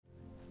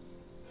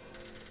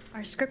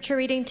Our scripture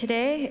reading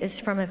today is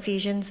from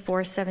Ephesians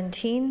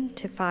 4:17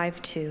 to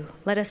 5:2.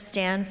 Let us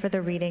stand for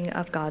the reading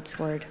of God's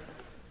word.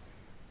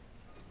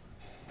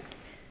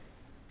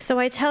 So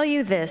I tell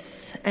you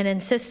this, and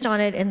insist on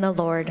it in the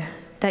Lord,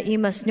 that you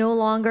must no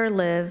longer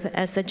live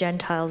as the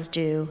Gentiles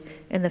do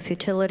in the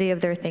futility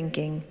of their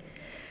thinking.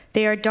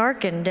 They are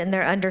darkened in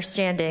their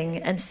understanding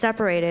and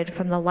separated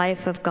from the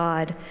life of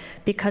God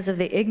because of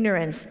the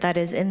ignorance that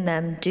is in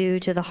them due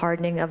to the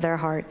hardening of their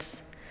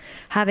hearts.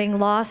 Having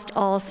lost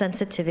all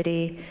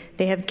sensitivity,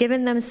 they have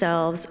given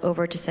themselves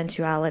over to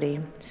sensuality,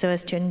 so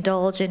as to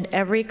indulge in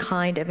every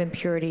kind of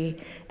impurity,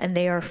 and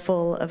they are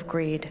full of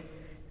greed.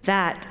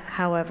 That,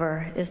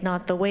 however, is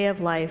not the way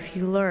of life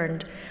you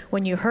learned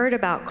when you heard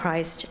about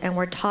Christ and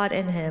were taught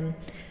in him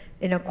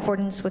in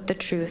accordance with the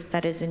truth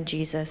that is in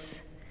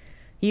Jesus.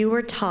 You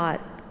were taught,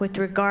 with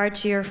regard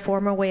to your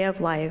former way of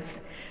life,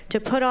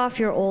 to put off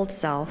your old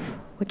self,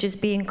 which is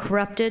being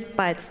corrupted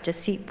by its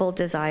deceitful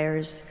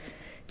desires,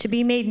 to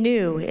be made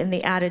new in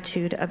the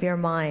attitude of your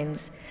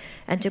minds,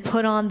 and to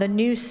put on the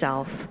new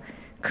self,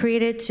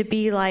 created to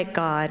be like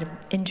God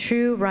in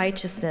true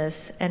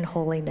righteousness and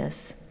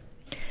holiness.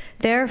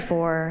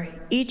 Therefore,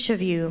 each of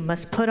you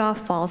must put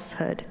off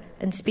falsehood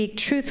and speak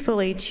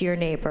truthfully to your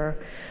neighbor,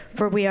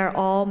 for we are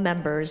all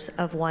members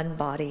of one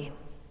body.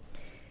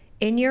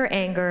 In your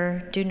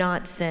anger, do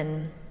not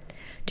sin.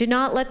 Do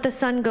not let the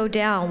sun go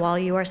down while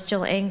you are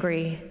still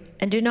angry,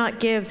 and do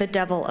not give the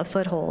devil a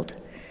foothold.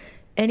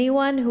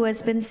 Anyone who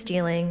has been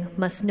stealing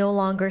must no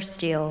longer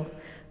steal,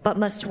 but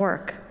must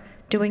work,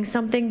 doing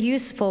something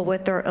useful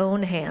with their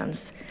own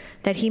hands,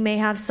 that he may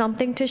have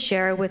something to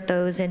share with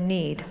those in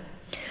need.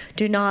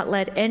 Do not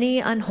let any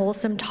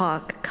unwholesome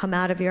talk come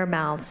out of your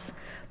mouths,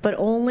 but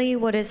only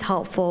what is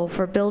helpful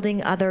for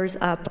building others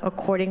up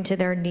according to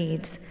their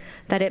needs,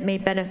 that it may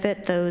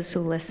benefit those who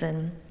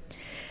listen.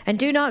 And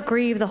do not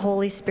grieve the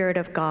Holy Spirit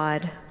of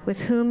God,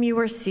 with whom you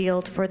were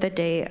sealed for the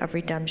day of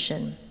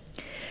redemption.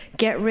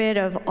 Get rid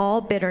of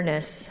all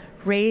bitterness,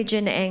 rage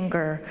and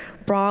anger,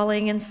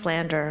 brawling and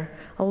slander,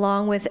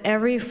 along with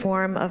every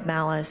form of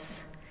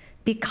malice.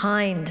 Be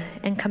kind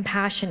and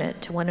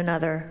compassionate to one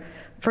another,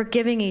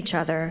 forgiving each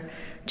other,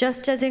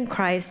 just as in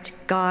Christ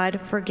God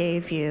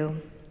forgave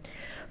you.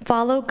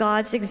 Follow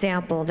God's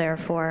example,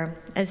 therefore,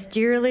 as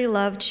dearly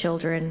loved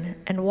children,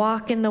 and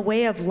walk in the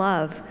way of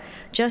love,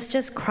 just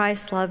as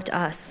Christ loved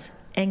us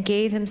and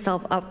gave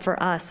himself up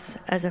for us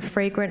as a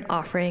fragrant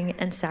offering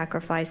and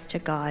sacrifice to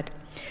God.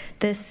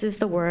 This is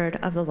the word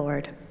of the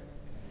Lord.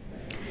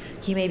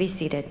 You may be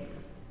seated.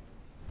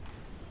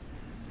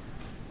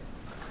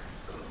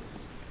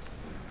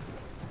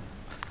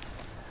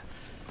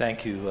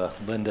 Thank you,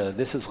 Linda.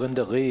 This is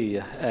Linda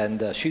Lee,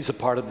 and she's a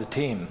part of the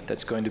team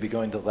that's going to be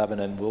going to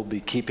Lebanon. We'll be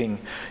keeping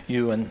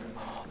you and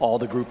all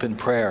the group in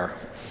prayer.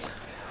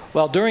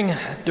 Well, during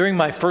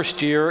my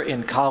first year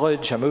in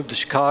college, I moved to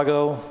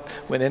Chicago,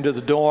 went into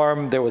the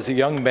dorm. There was a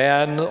young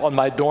man on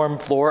my dorm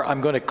floor.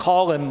 I'm going to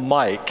call him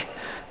Mike.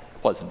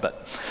 Wasn't,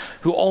 but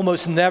who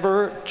almost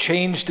never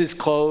changed his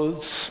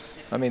clothes.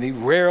 I mean, he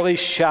rarely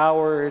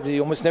showered. He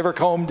almost never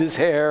combed his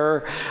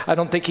hair. I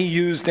don't think he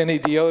used any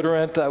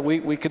deodorant.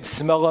 We could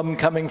smell him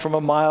coming from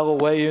a mile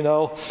away, you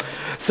know.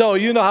 So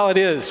you know how it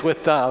is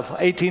with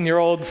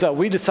 18-year-olds.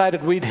 We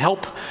decided we'd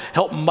help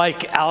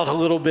Mike out a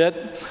little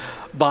bit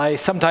by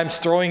sometimes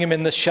throwing him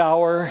in the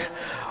shower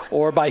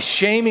or by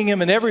shaming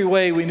him in every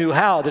way we knew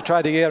how to try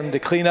to get him to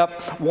clean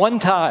up. One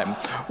time,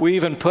 we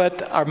even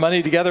put our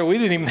money together. We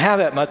didn't even have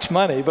that much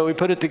money, but we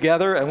put it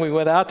together and we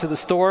went out to the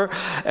store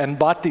and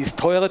bought these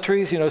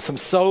toiletries, you know, some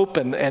soap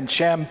and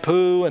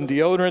shampoo and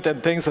deodorant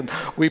and things, and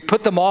we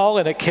put them all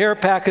in a care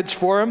package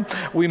for him.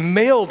 We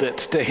mailed it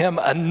to him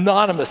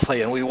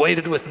anonymously, and we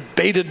waited with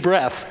bated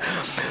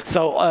breath.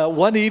 So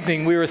one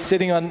evening, we were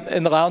sitting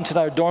in the lounge on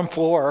our dorm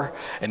floor,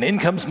 and in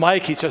comes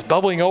Mike. He's just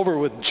bubbling over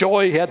with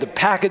joy. He had the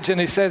package,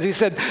 and he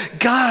said,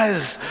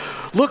 "Guys,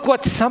 look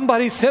what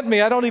somebody sent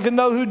me. I don't even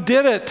know who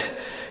did it."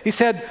 He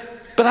said,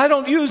 "But I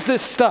don't use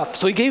this stuff."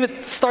 So he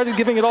started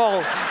giving it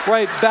all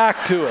right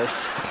back to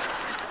us.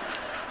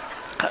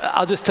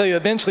 I'll just tell you,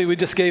 eventually we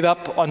just gave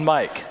up on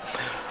Mike.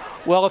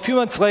 Well, a few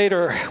months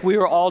later, we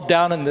were all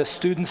down in the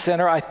student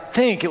center. I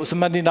think it was a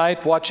Monday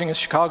night watching a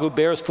Chicago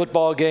Bears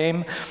football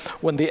game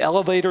when the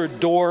elevator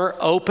door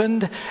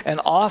opened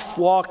and off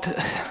walked.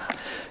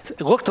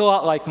 It looked a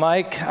lot like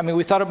Mike. I mean,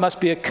 we thought it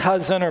must be a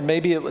cousin, or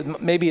maybe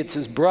it's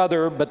his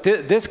brother. But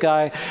this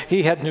guy,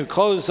 he had new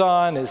clothes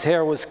on. His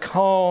hair was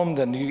combed,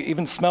 and you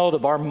even smelled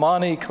of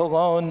Armani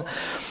cologne.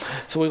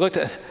 So we looked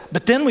at,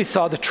 but then we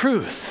saw the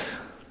truth.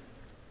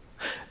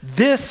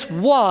 This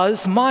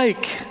was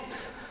Mike,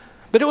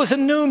 but it was a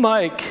new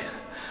Mike,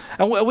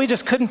 and we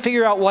just couldn't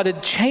figure out what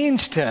had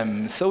changed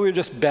him. So we were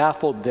just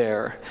baffled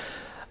there.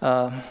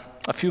 A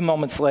few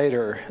moments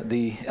later,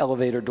 the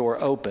elevator door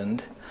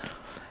opened.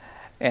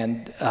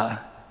 And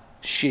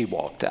she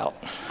walked out.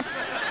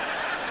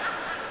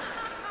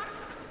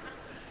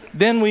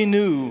 Then we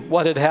knew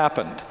what had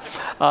happened.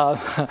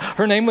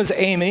 Her name was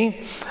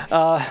Amy.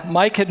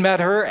 Mike had met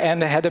her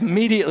and had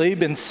immediately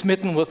been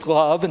smitten with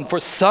love, and for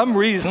some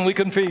reason, we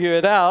couldn't figure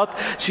it out,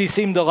 she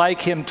seemed to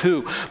like him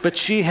too. But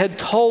she had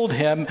told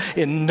him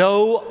in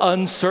no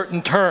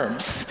uncertain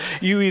terms,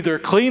 "You either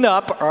clean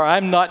up or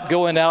I'm not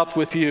going out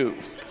with you."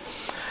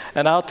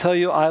 And I'll tell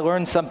you, I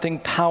learned something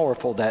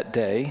powerful that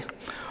day.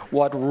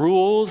 What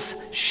rules,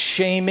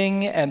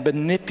 shaming, and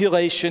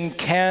manipulation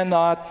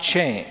cannot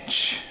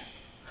change,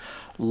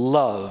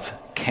 love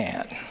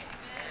can.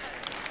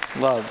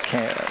 Love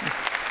can.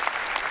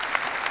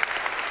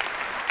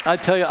 I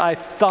tell you, I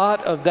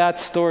thought of that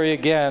story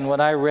again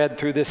when I read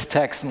through this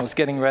text and was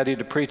getting ready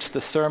to preach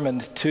the sermon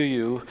to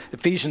you.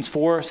 Ephesians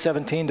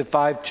 4:17 to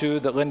 5:2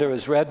 that Linda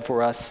has read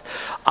for us,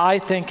 I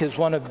think is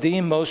one of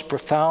the most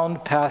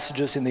profound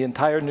passages in the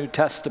entire New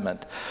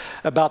Testament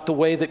about the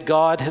way that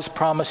God has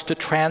promised to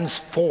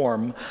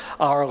transform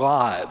our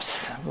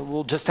lives.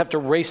 We'll just have to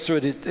race through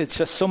it. It's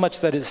just so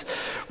much that is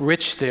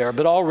rich there.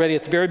 But already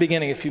at the very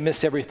beginning, if you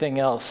miss everything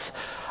else,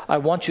 I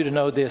want you to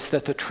know this,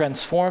 that the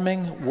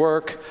transforming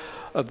work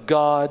of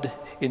God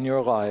in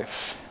your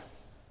life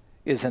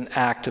is an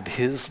act of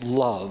His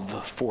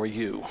love for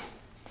you.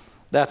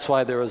 That's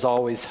why there is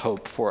always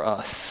hope for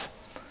us.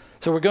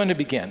 So we're going to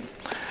begin.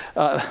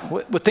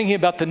 We're thinking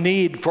about the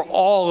need for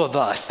all of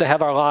us to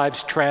have our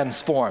lives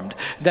transformed.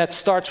 That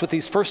starts with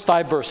these first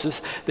 5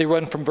 verses. They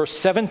run from verse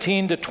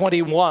 17 to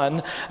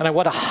 21, and I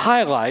want to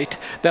highlight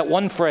that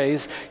one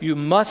phrase, "You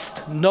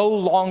must no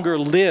longer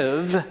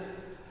live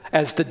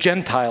as the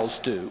Gentiles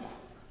do."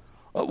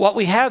 What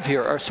we have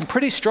here are some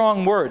pretty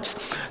strong words.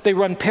 They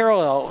run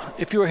parallel.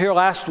 If you were here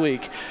last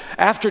week,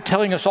 after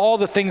telling us all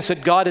the things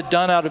that God had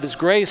done out of His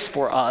grace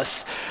for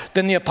us,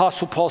 then the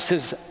Apostle Paul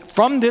says,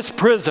 from this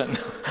prison,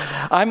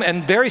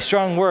 and very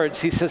strong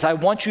words, he says, I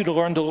want you to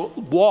learn to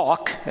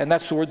walk, and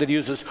that's the word that he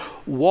uses,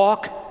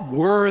 walk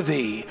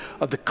worthy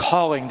of the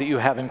calling that you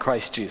have in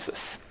Christ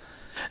Jesus.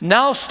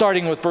 Now,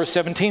 starting with verse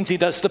 17, he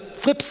does the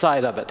flip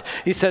side of it.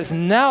 He says,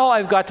 now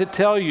I've got to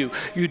tell you,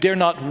 you dare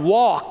not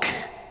walk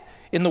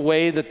in the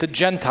way that the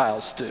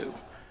Gentiles do.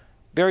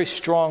 Very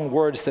strong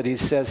words that he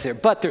says there.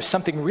 But there's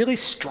something really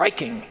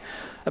striking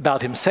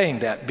about him saying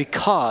that,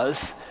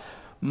 because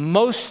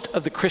most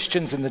of the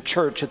Christians in the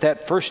church, at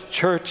that first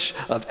church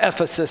of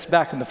Ephesus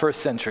back in the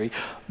first century,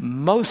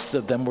 most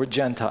of them were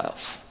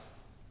Gentiles.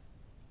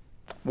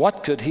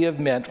 What could he have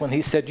meant when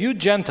he said, you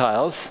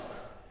Gentiles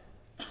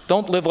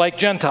don't live like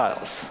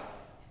Gentiles?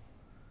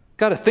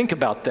 Got to think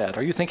about that.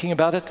 Are you thinking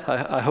about it?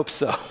 I hope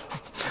so.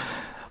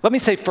 Let me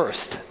say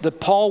first that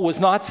Paul was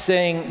not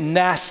saying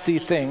nasty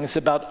things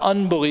about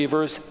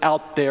unbelievers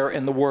out there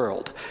in the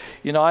world.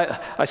 You know,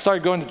 I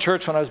started going to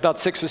church when I was about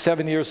 6 or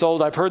 7 years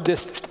old. I've heard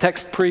this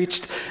text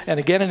preached, and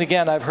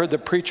again I've heard the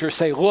preacher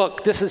say,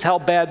 look, this is how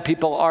bad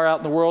people are out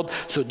in the world,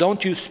 so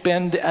don't you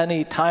spend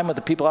any time with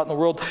the people out in the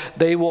world.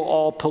 They will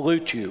all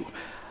pollute you.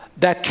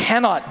 That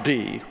cannot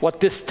be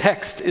what this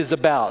text is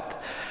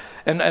about.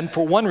 And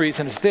for one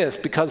reason it's this,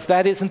 because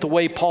that isn't the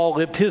way Paul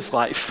lived his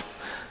life.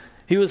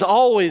 He was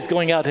always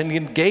going out and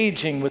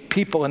engaging with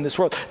people in this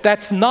world.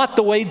 That's not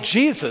the way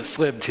Jesus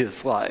lived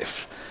his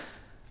life.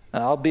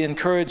 And I'll be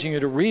encouraging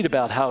you to read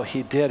about how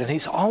he did. And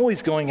he's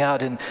always going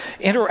out and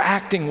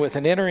interacting with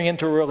and entering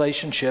into a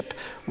relationship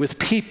with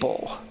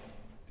people.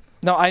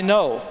 Now, I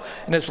know,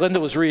 and as Linda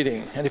was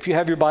reading, and if you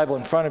have your Bible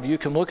in front of you, you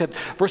can look at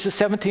verses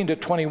 17 to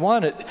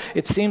 21.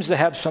 It seems to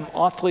have some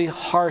awfully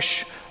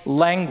harsh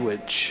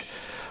language.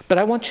 But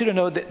I want you to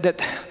know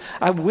that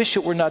I wish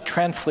it were not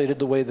translated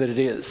the way that it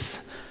is,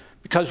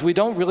 because we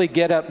don't really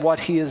get at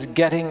what he is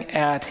getting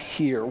at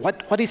here.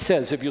 What he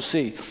says, if you'll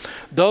see,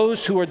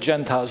 those who are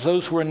Gentiles,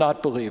 those who are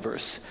not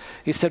believers,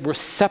 he said, we're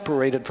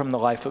separated from the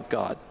life of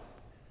God.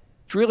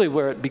 It's really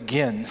where it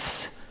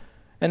begins.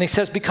 And he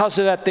says, because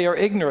of that, they are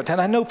ignorant. And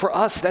I know for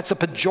us, that's a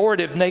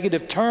pejorative,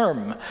 negative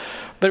term.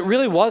 But it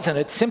really wasn't.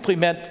 It simply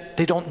meant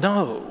they don't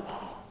know.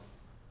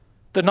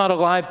 They're not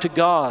alive to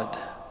God.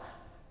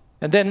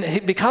 And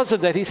then because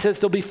of that, he says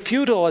they'll be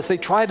futile as they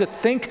try to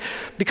think,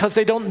 because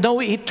they don't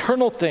know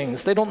eternal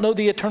things. They don't know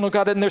the eternal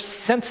God, and their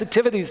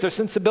sensitivities, their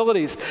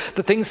sensibilities,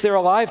 the things they're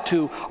alive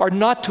to are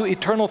not to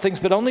eternal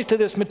things, but only to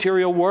this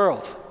material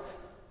world.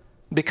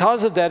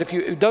 Because of that, if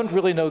you don't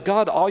really know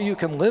God, all you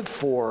can live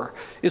for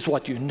is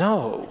what you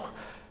know.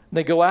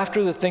 They go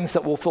after the things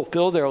that will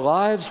fulfill their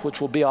lives,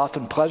 which will be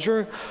often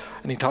pleasure,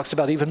 and he talks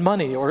about even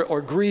money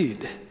or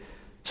greed.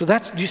 So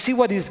do you see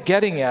what he's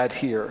getting at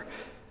here?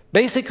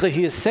 Basically,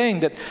 he is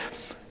saying that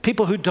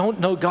people who don't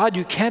know God,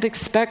 you can't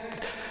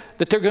expect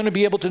that they're going to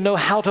be able to know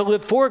how to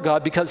live for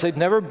God, because they've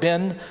never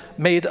been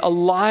made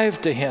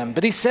alive to him.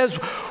 But he says,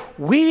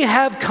 we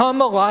have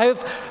come alive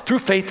through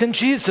faith in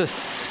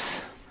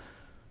Jesus.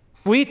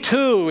 We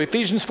too,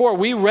 Ephesians 4,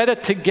 we read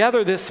it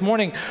together this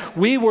morning.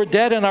 We were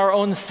dead in our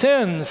own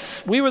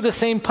sins. We were the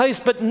same place,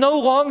 but no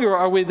longer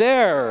are we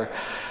there.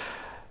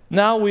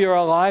 Now we are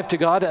alive to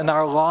God, and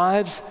our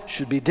lives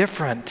should be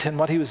different. And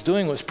what he was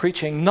doing was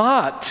preaching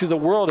not to the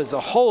world as a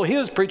whole. He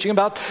was preaching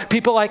about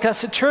people like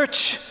us at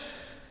church.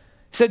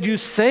 He said, you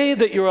say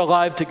that you're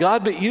alive to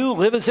God, but you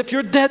live as if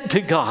you're dead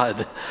to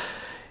God.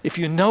 If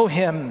you know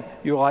him,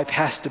 your life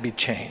has to be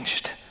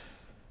changed.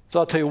 So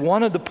I'll tell you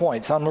one of the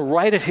points. I'm going to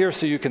write it here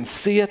so you can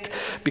see it,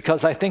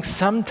 because I think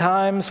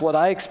sometimes what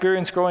I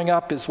experienced growing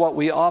up is what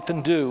we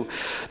often do.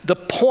 The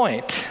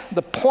point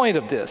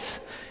of this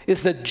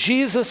is that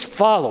Jesus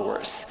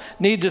followers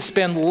need to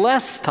spend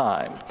less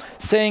time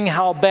saying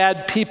how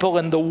bad people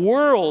in the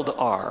world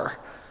are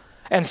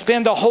and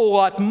spend a whole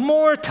lot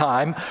more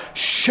time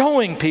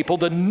showing people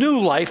the new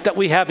life that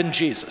we have in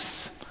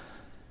Jesus.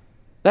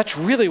 That's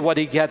really what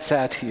he gets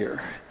at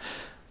here.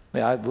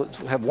 Yeah,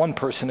 I have one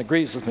person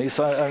agrees with me,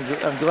 so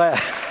I'm glad.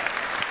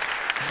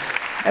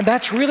 And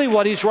that's really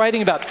what he's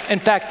writing about. In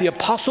fact, the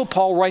Apostle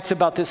Paul writes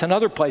about this in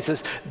other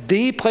places.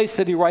 The place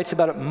that he writes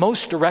about it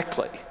most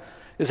directly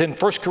is in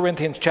 1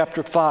 Corinthians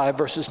chapter 5,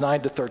 verses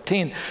 9 to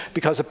 13,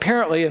 because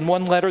apparently in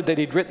one letter that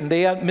he'd written,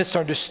 they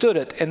misunderstood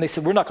it, and they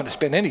said, we're not going to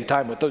spend any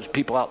time with those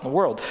people out in the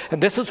world.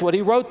 And this is what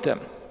he wrote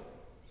them.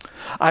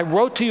 I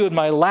wrote to you in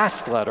my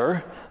last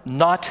letter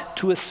not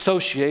to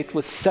associate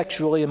with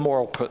sexually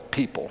immoral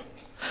people.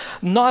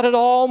 Not at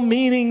all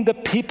meaning the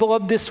people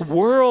of this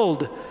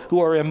world who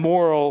are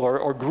immoral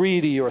or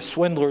greedy or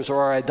swindlers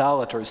or are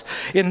idolaters.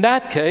 In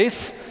that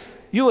case,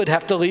 you would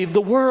have to leave the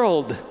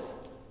world.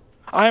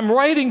 I am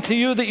writing to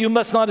you that you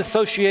must not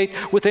associate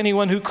with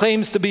anyone who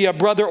claims to be a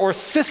brother or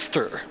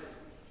sister,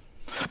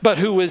 but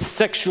who is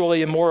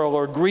sexually immoral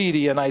or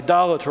greedy, an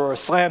idolater or a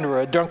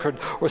slanderer, a drunkard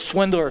or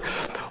swindler.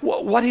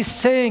 What he's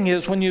saying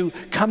is when you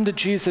come to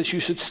Jesus, you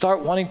should start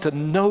wanting to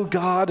know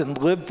God and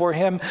live for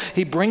him.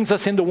 He brings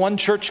us into one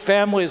church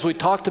family, as we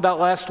talked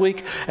about last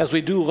week. As we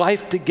do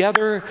life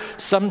together,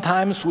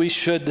 sometimes we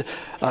should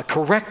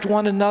correct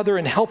one another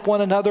and help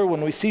one another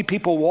when we see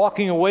people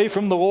walking away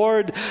from the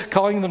Lord,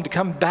 calling them to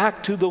come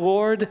back to the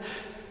Lord.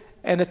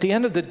 And at the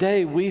end of the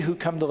day, we who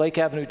come to Lake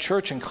Avenue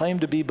Church and claim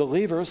to be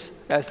believers,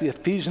 as the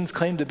Ephesians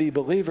claim to be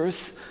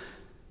believers,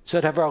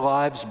 should have our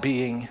lives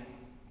being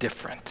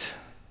different.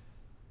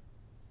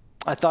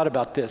 I thought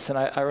about this, and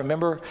I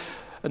remember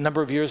a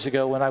number of years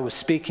ago when I was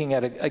speaking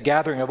at a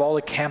gathering of all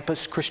the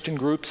campus Christian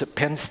groups at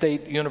Penn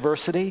State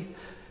University.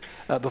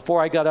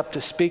 Before I got up to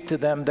speak to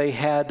them, they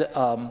had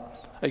a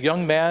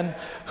young man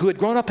who had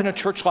grown up in a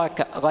church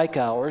like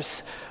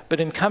ours, but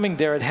in coming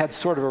there, it had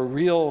sort of a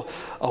real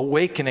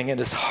awakening in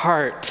his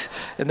heart.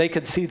 And they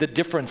could see the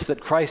difference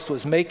that Christ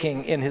was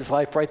making in his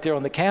life right there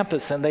on the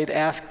campus. And they'd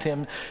asked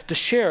him to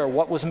share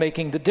what was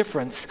making the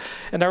difference.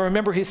 And I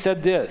remember he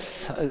said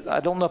this. I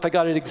don't know if I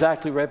got it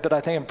exactly right, but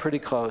I think I'm pretty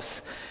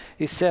close.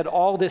 He said,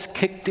 all this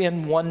kicked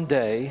in one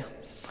day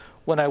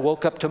when I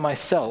woke up to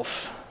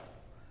myself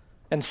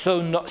and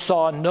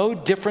saw no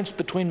difference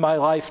between my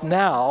life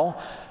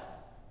now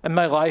and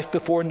my life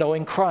before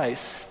knowing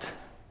Christ.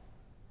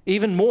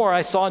 Even more,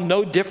 I saw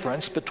no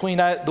difference between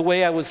the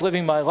way I was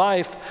living my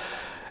life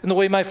and the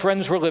way my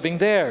friends were living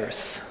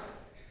theirs.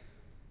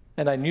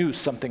 And I knew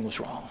something was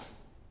wrong.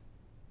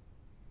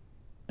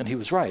 And he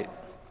was right.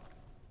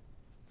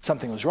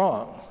 Something was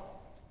wrong.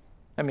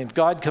 I mean, if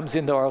God comes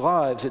into our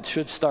lives, it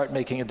should start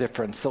making a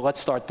difference. So let's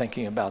start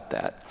thinking about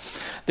that.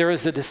 There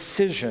is a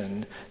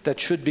decision that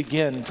should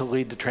begin to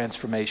lead to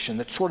transformation,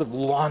 that sort of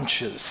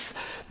launches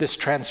this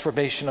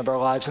transformation of our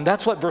lives. And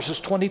that's what verses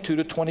 22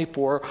 to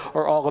 24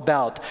 are all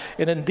about.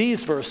 And in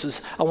these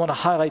verses, I want to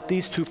highlight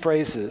these two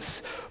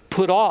phrases.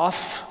 Put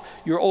off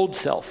your old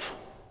self.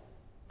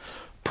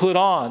 Put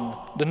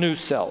on the new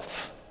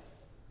self.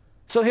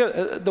 So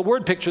here, the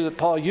word picture that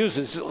Paul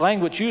uses,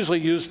 language usually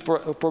used for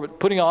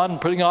putting on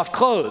and putting off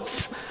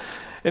clothes.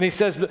 And he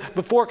says,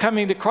 before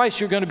coming to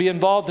Christ, you're going to be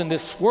involved in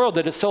this world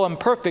that is so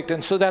imperfect,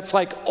 and so that's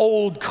like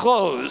old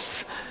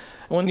clothes.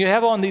 When you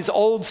have on these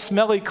old,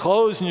 smelly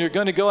clothes and you're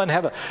going to go and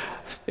have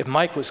if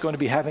Mike was going to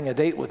be having a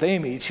date with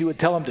Amy, she would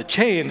tell him to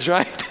change,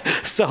 right?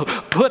 So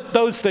put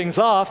those things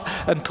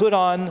off and put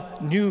on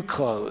new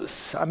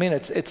clothes. I mean,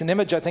 it's an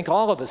image I think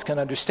all of us can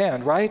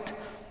understand, right?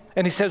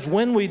 And he says,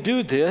 when we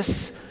do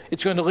this,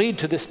 it's going to lead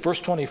to this,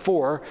 verse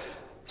 24,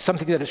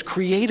 something that is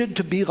created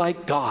to be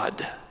like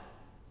God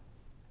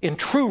in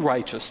true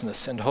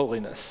righteousness and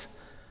holiness.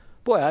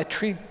 Boy, I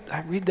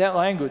read that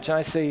language and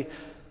I say,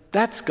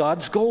 that's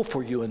God's goal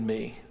for you and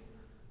me.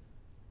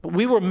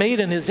 We were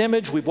made in his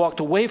image. We've walked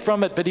away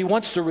from it, but he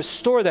wants to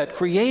restore that,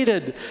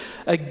 created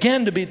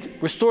again to be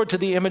restored to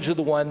the image of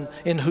the one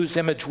in whose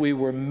image we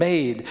were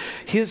made.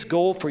 His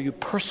goal for you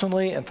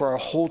personally and for our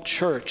whole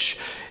church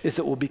is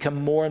that we'll become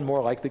more and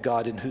more like the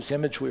God in whose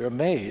image we are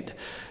made.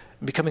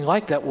 Becoming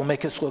like that will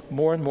make us look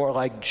more and more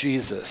like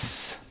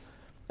Jesus.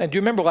 And do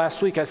you remember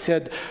last week I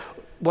said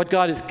what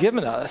God has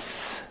given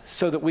us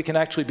so that we can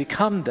actually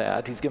become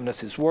that? He's given us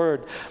his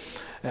word.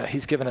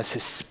 He's given us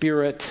his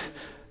spirit.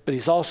 But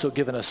he's also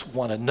given us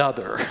one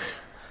another.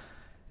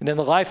 And in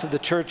the life of the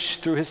church,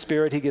 through his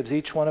Spirit, he gives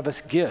each one of us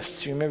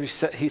gifts. You remember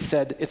he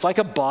said, it's like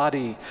a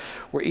body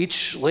where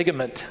each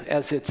ligament,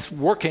 as it's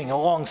working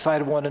alongside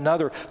of one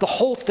another, the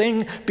whole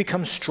thing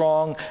becomes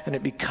strong, and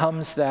it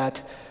becomes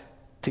that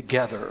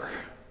together.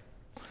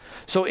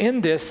 So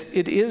in this,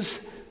 it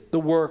is the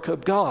work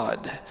of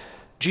God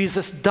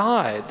Jesus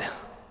died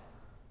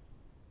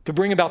to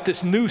bring about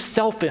this new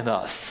self in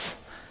us.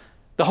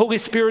 The Holy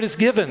Spirit is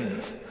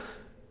given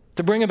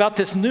to bring about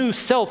this new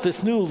self,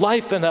 this new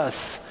life in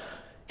us.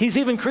 He's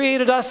even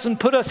created us and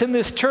put us in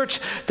this church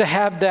to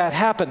have that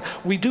happen.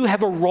 We do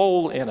have a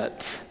role in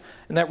it,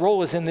 and that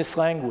role is in this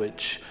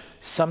language,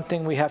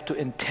 something we have to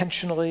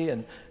intentionally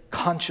and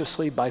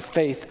consciously by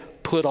faith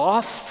put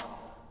off,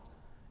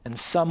 and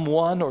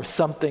someone or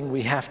something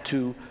we have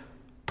to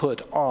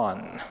put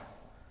on.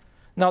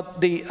 Now,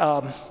 the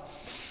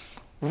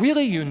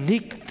really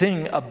unique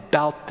thing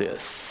about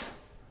this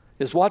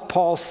is what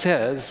Paul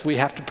says we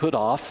have to put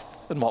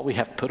off and what we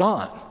have to put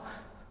on.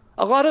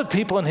 A lot of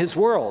people in his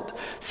world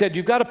said,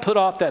 you've got to put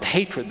off that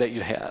hatred that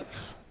you have.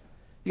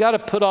 You got to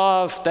put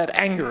off that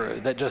anger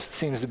that just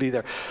seems to be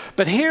there.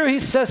 But here he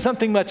says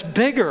something much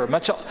bigger,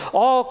 much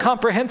all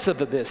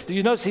comprehensive of this. Do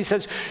you notice he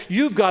says,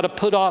 you've got to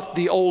put off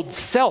the old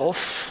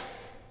self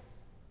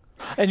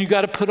and you've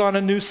got to put on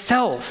a new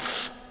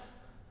self.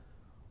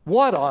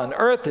 What on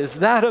earth is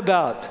that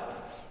about?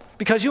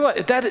 Because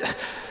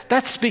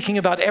that's speaking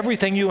about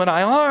everything you and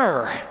I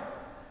are.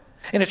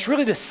 And it's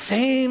really the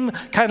same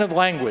kind of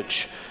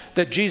language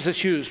that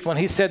Jesus used when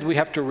he said we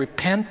have to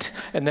repent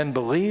and then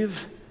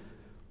believe.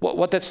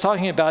 What that's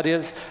talking about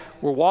is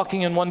we're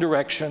walking in one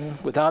direction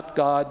without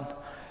God,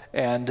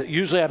 and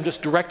usually I'm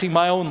just directing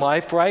my own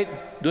life, right?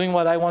 Doing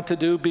what I want to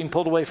do, being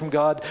pulled away from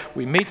God.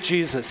 We meet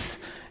Jesus,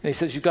 and he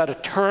says you've got to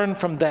turn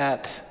from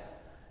that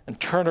and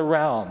turn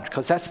around,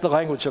 because that's the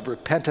language of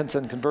repentance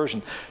and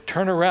conversion.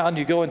 Turn around,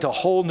 you go into a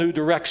whole new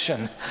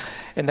direction,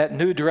 and that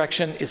new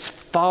direction is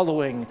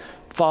following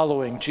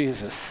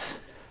Jesus.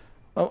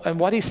 And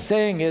what he's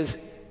saying is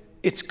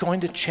it's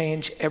going to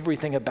change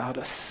everything about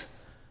us.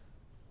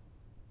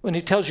 When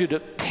he tells you to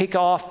take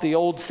off the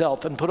old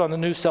self and put on the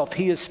new self,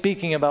 he is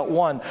speaking about,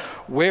 one,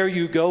 where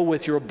you go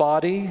with your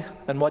body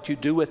and what you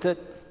do with it.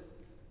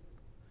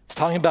 He's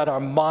talking about our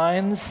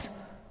minds,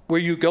 where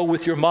you go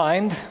with your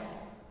mind,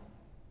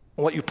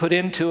 and what you put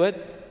into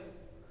it.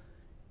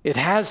 It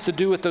has to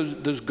do with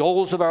those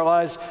goals of our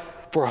lives.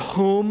 For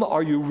whom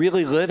are you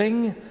really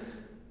living?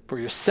 For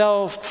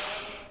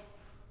yourself,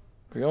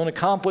 for your own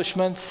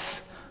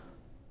accomplishments,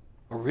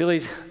 or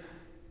really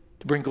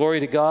to bring glory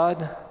to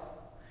God?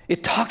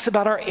 It talks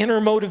about our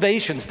inner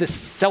motivations, this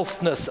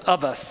selfness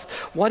of us.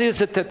 What is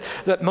it that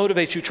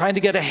motivates you? Trying to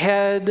get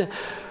ahead,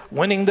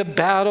 winning the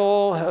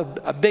battle,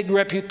 a big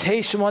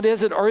reputation? What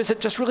is it? Or is it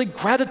just really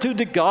gratitude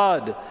to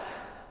God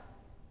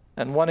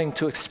and wanting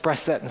to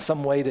express that in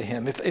some way to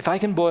him? If I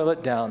can boil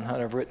it down,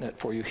 and I've written it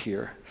for you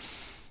here.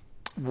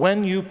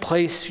 When you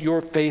place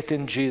your faith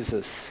in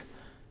Jesus,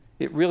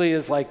 it really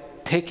is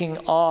like taking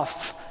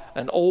off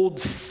an old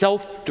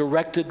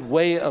self-directed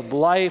way of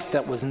life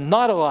that was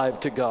not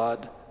alive to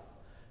God.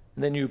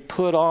 And then you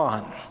put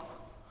on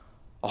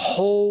a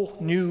whole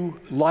new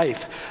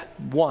life.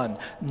 One,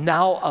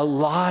 now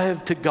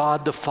alive to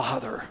God the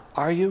Father.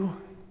 Are you?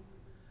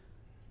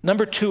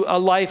 Number two, a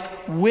life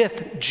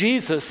with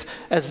Jesus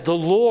as the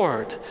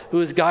Lord who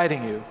is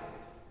guiding you.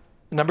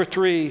 Number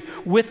three,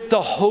 with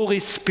the Holy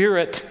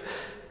Spirit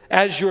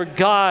as your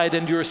guide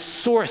and your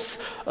source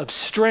of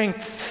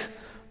strength.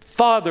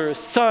 Father,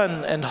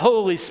 Son, and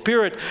Holy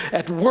Spirit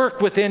at work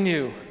within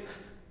you.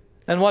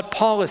 And what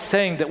Paul is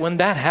saying, that when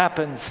that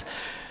happens,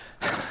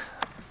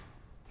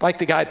 like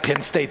the guy at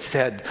Penn State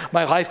said,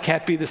 my life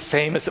can't be the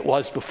same as it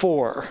was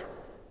before.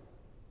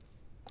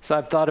 So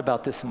I've thought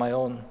about this in my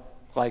own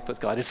life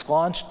with God. It's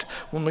launched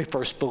when we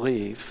first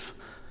believe.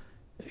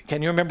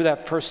 Can you remember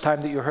that first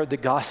time that you heard the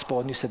gospel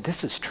and you said,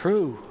 this is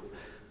true?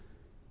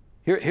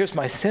 Here's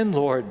my sin,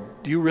 Lord.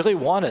 Do you really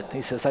want it?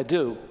 He says, I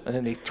do. And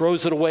then he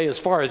throws it away as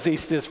far as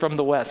east is from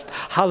the west.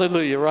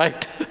 Hallelujah,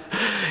 right?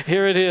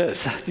 Here it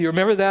is. Do you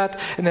remember that?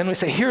 And then we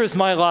say, here is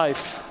my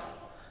life.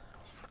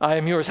 I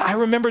am yours. I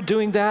remember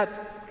doing that.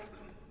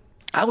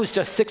 I was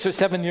just 6 or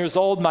 7 years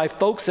old. My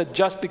folks had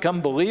just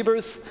become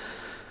believers.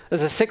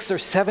 As a 6 or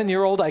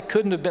 7-year-old, I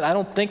couldn't have been, I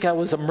don't think I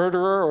was a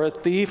murderer or a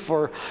thief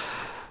or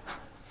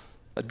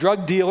a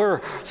drug dealer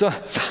or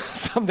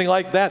something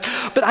like that.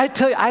 But I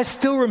tell you, I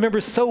still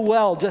remember so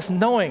well just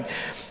knowing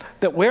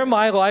that where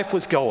my life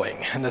was going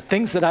and the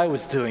things that I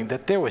was doing,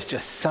 that there was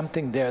just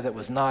something there that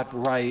was not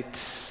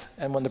right.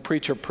 And when the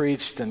preacher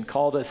preached and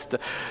called us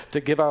to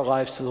give our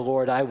lives to the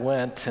Lord, I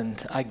went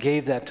and I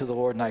gave that to the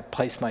Lord and I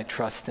placed my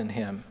trust in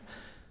him.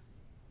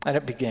 And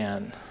it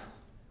began.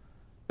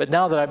 But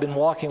now that I've been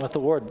walking with the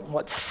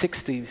Lord,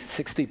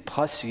 60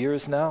 plus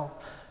years now,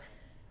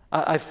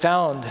 I've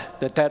found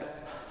that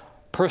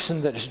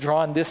person that is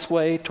drawn this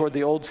way toward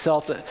the old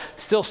self, that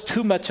still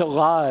too much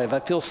alive. I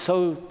feel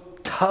so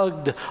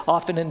tugged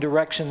often in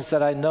directions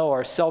that I know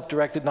are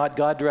self-directed, not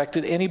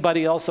God-directed.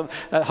 Anybody else,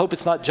 I hope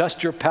it's not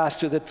just your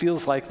pastor that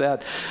feels like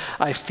that.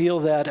 I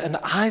feel that. And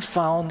I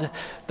found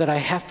that I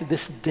have to,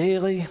 this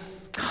daily,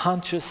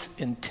 conscious,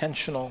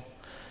 intentional,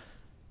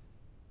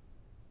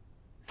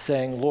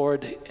 saying,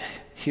 Lord,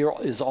 here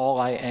is all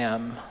I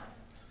am.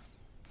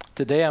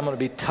 Today I'm going to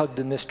be tugged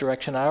in this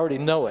direction. I already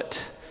know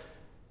it.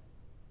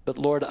 But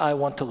Lord, I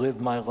want to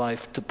live my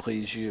life to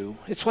please you.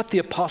 It's what the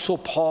Apostle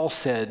Paul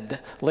said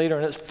later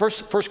in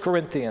 2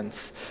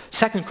 Corinthians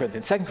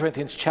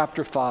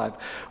chapter 5,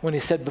 when he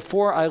said,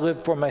 before I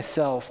lived for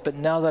myself, but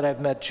now that I've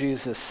met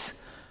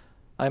Jesus,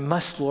 I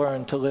must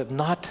learn to live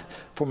not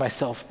for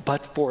myself,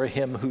 but for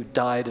him who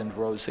died and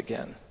rose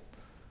again.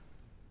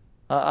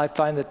 I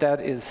find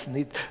that is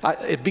neat.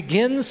 It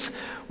begins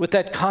with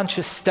that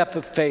conscious step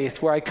of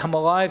faith where I come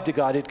alive to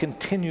God. It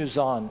continues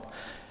on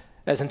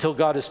as until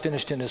God is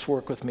finished in his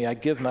work with me, I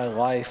give my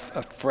life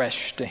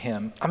afresh to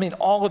him. I mean,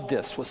 all of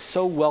this was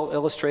so well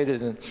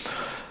illustrated in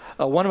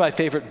one of my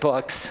favorite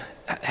books.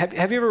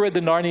 Have you ever read the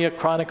Narnia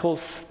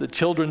Chronicles, the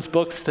children's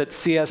books that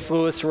C.S.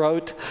 Lewis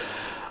wrote?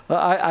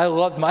 I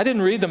loved them. I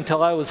didn't read them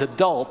till I was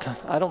adult.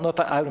 I don't know if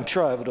I'm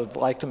sure I would have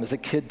liked them as a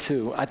kid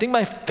too. I think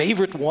my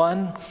favorite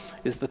one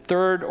is the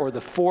third or the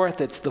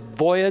fourth. It's the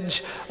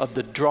Voyage of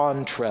the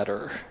Drawn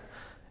Treader.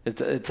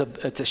 It's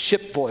a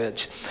ship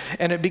voyage.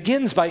 And it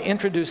begins by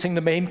introducing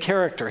the main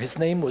character. His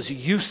name was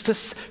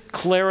Eustace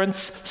Clarence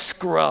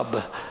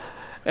Scrubb.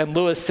 And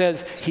Lewis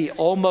says he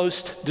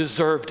almost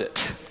deserved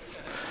it.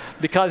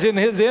 Because in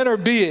his inner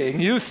being,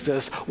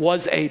 Eustace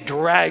was a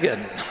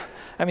dragon.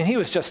 I mean, he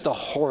was just a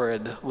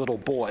horrid little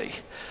boy.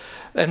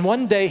 And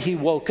one day he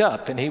woke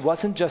up, and he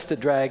wasn't just a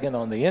dragon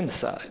on the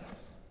inside.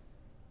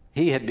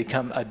 He had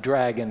become a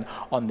dragon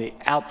on the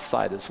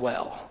outside as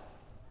well.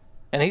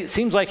 And it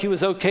seems like he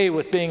was okay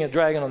with being a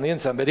dragon on the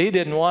inside, but he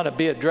didn't want to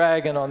be a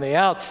dragon on the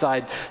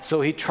outside,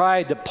 so he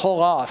tried to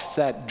pull off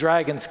that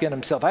dragon skin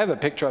himself. I have a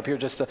picture up here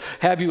just to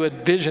have you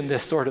envision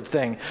this sort of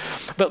thing.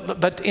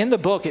 But in the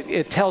book,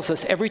 it tells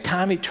us every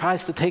time he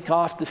tries to take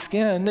off the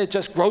skin, it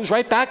just grows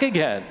right back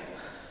again.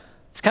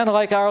 It's kind of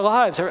like our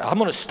lives. I'm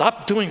going to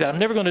stop doing that. I'm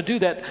never going to do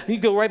that. You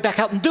go right back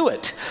out and do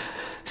it.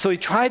 So he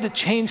tried to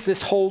change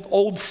this whole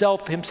old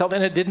self himself,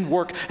 and it didn't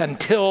work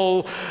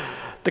until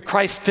the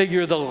Christ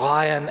figure, the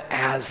lion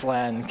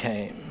Aslan,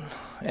 came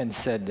and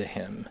said to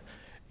him,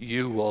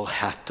 you will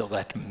have to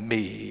let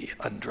me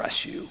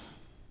undress you.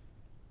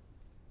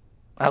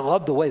 I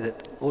love the way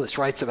that Lewis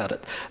writes about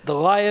it. The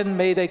lion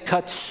made a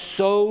cut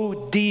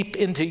so deep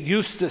into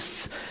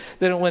Eustace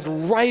that it went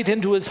right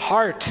into his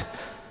heart.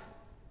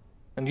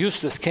 And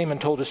Eustace came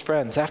and told his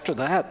friends, after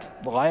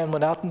that, the lion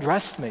went out and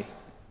dressed me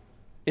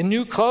in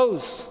new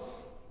clothes,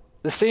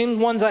 the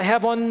same ones I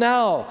have on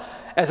now,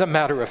 as a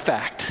matter of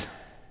fact.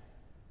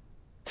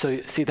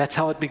 So, see, that's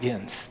how it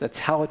begins. That's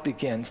how it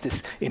begins,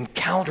 this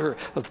encounter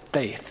of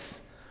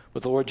faith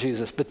with the Lord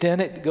Jesus. But then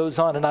it goes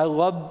on, and I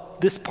love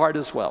this part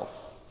as well,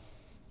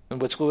 in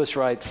which Lewis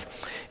writes,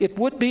 it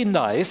would be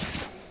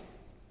nice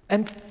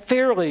and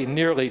fairly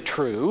nearly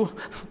true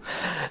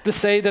to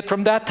say that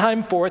from that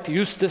time forth,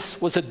 Eustace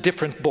was a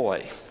different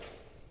boy.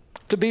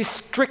 To be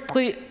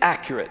strictly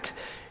accurate,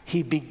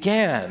 he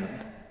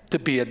began to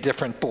be a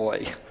different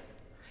boy.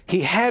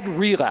 He had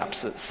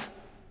relapses.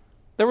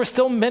 There were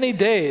still many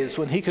days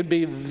when he could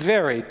be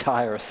very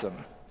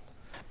tiresome,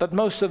 but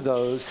most of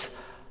those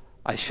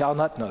I shall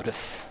not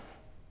notice.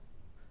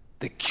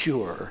 The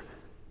cure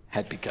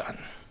had begun.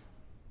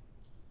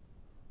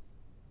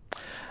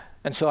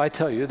 And so I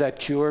tell you, that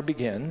cure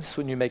begins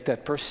when you make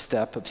that first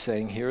step of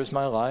saying, here's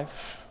my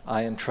life,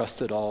 I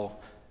entrust it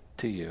all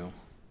to you.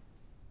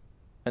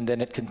 And then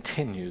it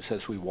continues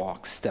as we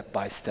walk step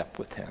by step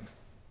with him.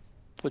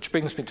 Which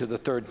brings me to the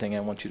third thing I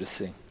want you to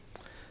see.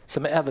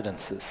 Some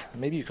evidences.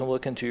 Maybe you can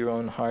look into your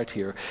own heart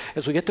here.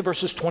 As we get to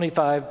verses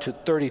 25 to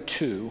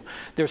 32,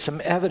 there's some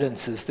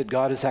evidences that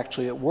God is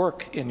actually at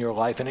work in your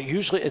life. And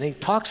he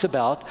talks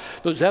about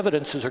those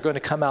evidences are going to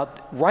come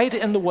out right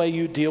in the way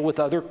you deal with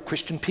other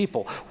Christian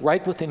people,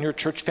 right within your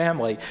church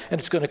family. And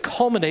it's going to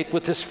culminate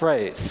with this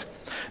phrase,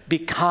 be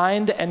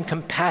kind and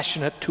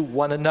compassionate to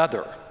one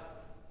another,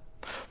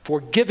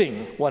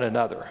 forgiving one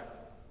another,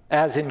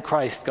 as in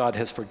Christ God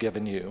has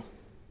forgiven you.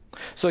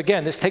 So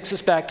again, this takes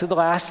us back to the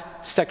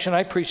last section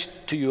I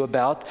preached to you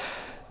about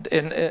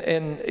in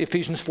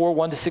Ephesians 4,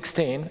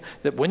 1-16,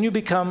 that when you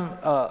become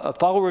a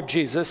follower of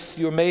Jesus,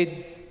 you're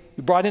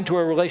brought into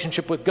a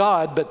relationship with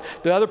God, but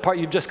the other part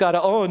you've just got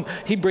to own,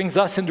 he brings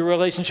us into a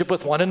relationship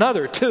with one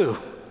another too.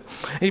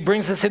 He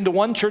brings us into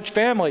one church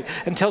family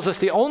and tells us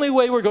the only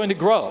way we're going to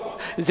grow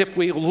is if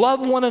we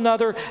love one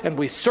another and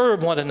we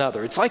serve one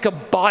another. It's like a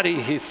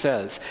body, he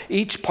says.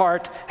 Each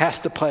part has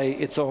to play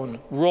its own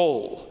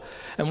role.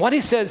 And what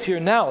he says here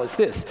now is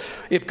this: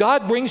 if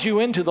God brings you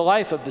into the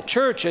life of the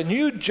church and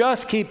you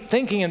just keep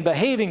thinking and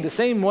behaving the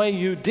same way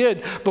you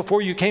did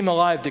before you came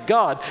alive to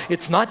God,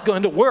 it's not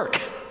going to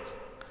work.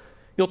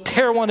 You'll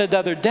tear one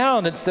another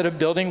down instead of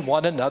building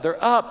one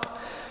another up.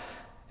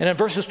 And in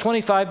verses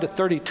 25 to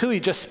 32, he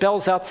just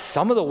spells out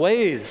some of the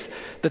ways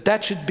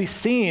that should be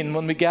seen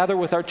when we gather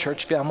with our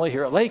church family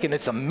here at Lake. And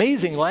it's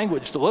amazing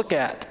language to look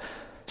at.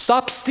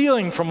 Stop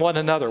stealing from one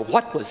another.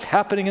 What was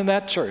happening in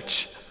that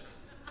church?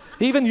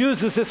 He even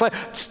uses this like,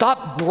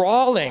 stop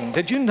brawling.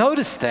 Did you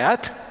notice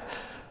that?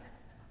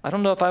 I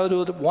don't know if I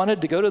would have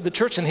wanted to go to the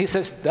church. And he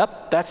says,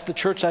 that's the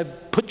church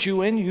I've put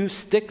you in. You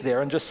stick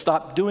there and just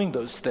stop doing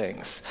those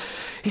things.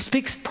 He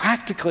speaks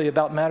practically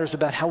about matters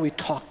about how we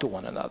talk to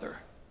one another.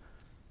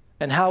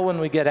 and how when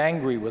we get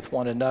angry with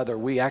one another,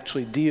 we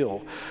actually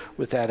deal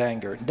with that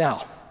anger.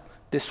 Now,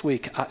 this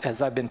week,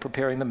 as I've been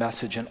preparing the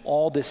message, and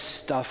all this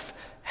stuff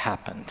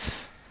happened,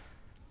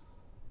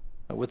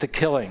 with the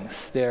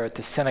killings there at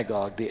the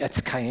synagogue, the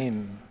Etz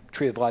Chaim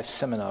Tree of Life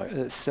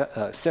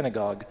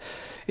synagogue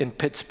in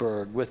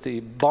Pittsburgh, with the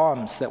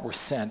bombs that were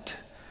sent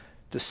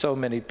to so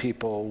many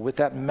people, with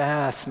that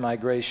mass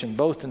migration,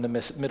 both in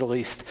the Middle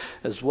East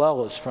as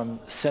well as from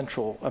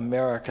Central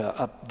America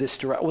up this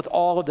direction, with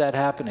all of that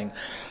happening,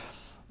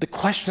 the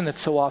question that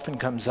so often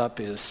comes up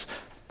is,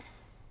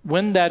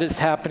 when that is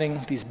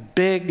happening, these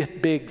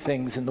big, big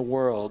things in the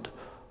world,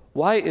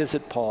 why is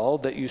it, Paul,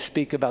 that you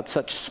speak about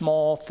such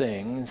small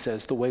things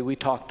as the way we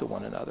talk to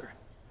one another?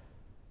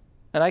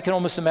 And I can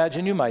almost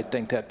imagine you might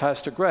think that,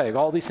 Pastor Greg,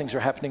 all these things are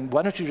happening.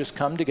 Why don't you just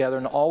come together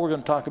and all we're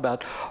going to talk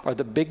about are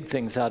the big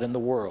things out in the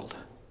world?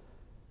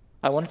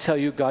 I want to tell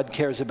you, God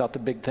cares about the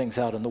big things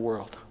out in the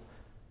world,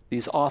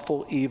 these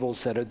awful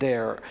evils that are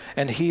there.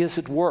 And he is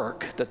at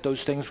work that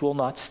those things will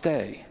not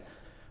stay.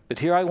 But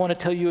here I want to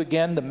tell you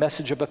again the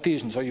message of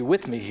Ephesians. Are you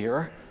with me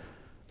here?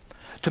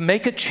 To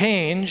make a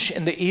change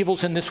in the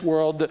evils in this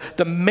world,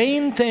 the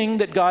main thing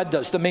that God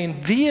does, the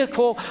main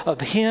vehicle of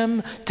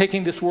him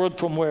taking this world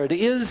from where it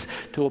is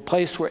to a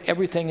place where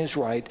everything is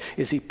right,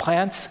 is he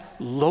plants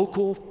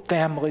local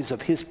families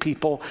of his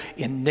people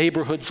in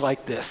neighborhoods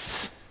like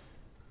this,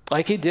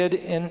 like he did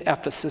in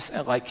Ephesus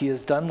and like he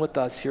has done with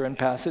us here in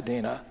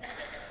Pasadena.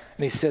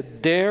 And he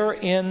said, there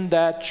in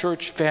that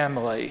church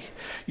family,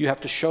 you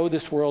have to show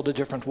this world a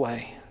different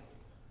way.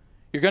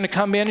 You're going to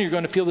come in and you're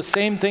going to feel the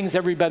same things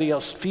everybody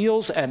else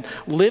feels and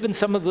live in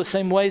some of the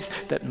same ways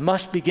that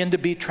must begin to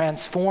be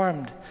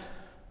transformed.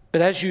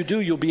 But as you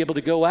do, you'll be able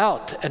to go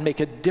out and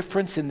make a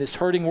difference in this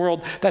hurting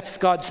world. That's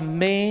God's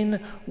main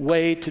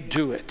way to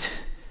do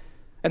it.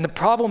 And the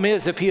problem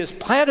is, if he has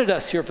planted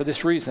us here for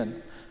this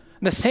reason,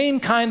 the same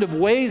kind of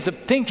ways of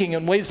thinking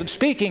and ways of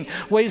speaking,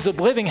 ways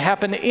of living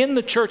happen in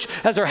the church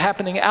as are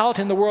happening out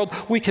in the world,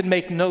 we can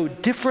make no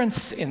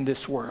difference in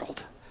this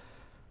world.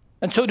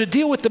 And so to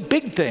deal with the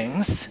big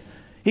things,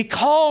 he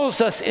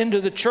calls us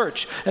into the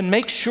church and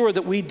makes sure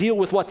that we deal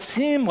with what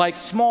seem like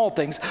small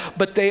things,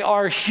 but they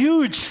are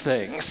huge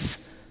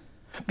things.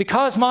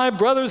 Because, my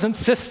brothers and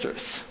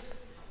sisters,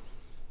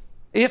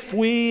 if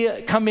we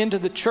come into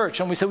the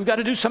church and we say we've got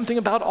to do something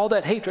about all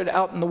that hatred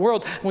out in the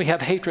world, and we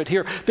have hatred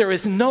here, there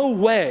is no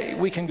way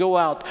we can go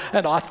out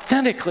and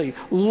authentically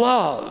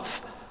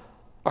love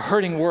a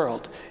hurting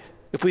world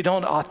if we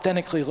don't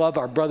authentically love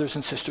our brothers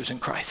and sisters in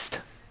Christ.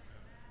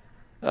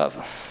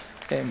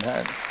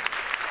 Amen.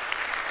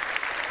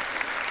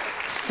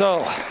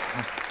 So,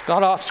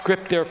 got off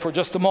script there for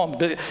just a moment,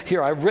 but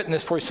here, I've written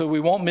this for you so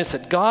we won't miss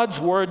it. God's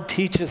word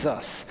teaches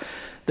us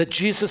that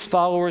Jesus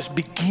followers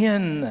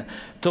begin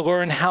to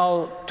learn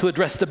how to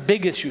address the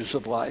big issues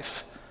of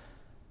life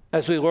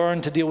as we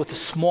learn to deal with the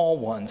small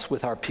ones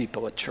with our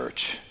people at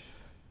church.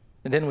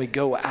 And then we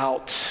go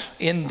out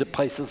into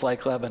places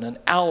like Lebanon,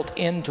 out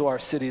into our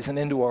cities and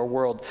into our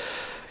world,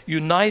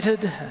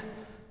 united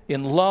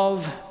in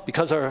love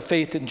because of our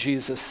faith in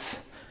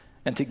Jesus,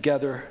 and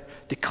together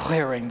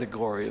declaring the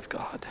glory of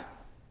God.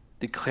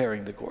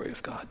 Declaring the glory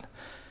of God.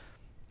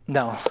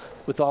 Now,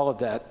 with all of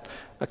that,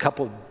 a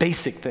couple of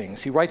basic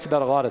things. He writes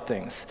about a lot of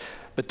things,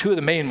 but two of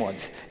the main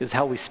ones is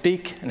how we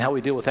speak and how we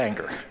deal with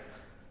anger.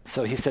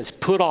 So he says,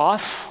 put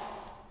off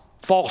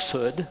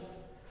falsehood,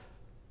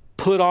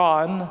 put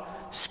on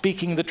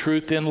speaking the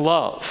truth in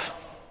love.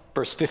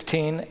 Verse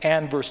 15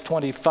 and verse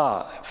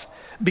 25.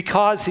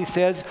 Because, he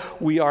says,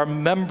 we are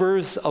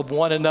members of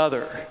one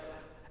another,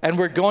 and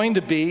we're going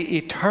to be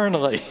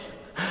eternally.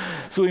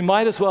 So we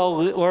might as well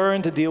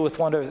learn to deal with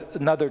one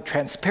another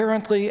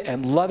transparently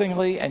and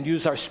lovingly and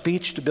use our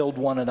speech to build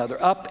one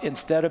another up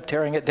instead of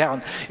tearing it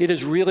down. It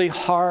is really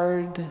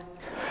hard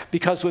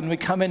because when we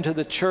come into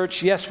the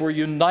church, yes, we're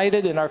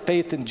united in our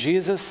faith in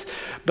Jesus,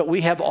 but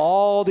we have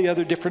all the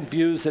other different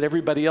views that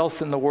everybody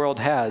else in the world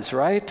has,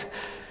 right?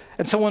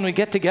 And so when we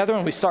get together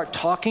and we start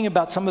talking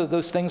about some of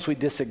those things we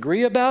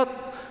disagree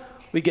about,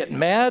 we get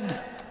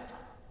mad.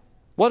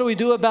 What do we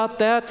do about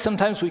that?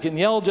 Sometimes we can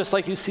yell just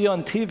like you see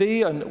on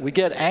TV, and we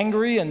get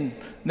angry and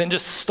then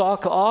just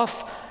stalk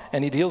off.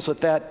 And he deals with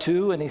that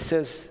too, and he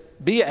says,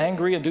 be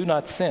angry and do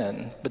not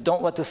sin, but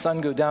don't let the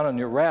sun go down on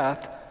your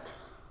wrath.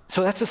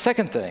 So that's the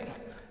second thing.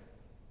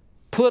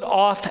 Put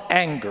off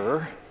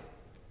anger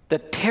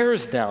that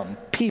tears down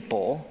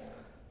people.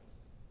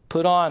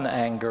 Put on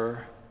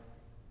anger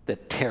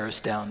that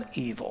tears down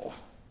evil.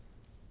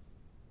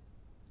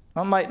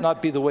 That might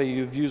not be the way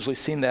you've usually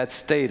seen that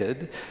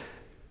stated,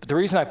 but the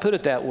reason I put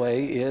it that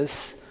way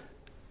is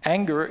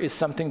anger is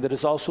something that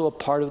is also a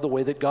part of the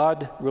way that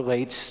God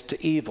relates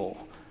to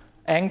evil.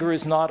 Anger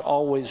is not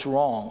always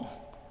wrong.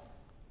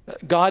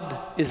 God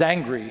is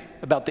angry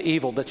about the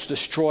evil that's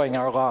destroying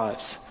our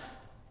lives.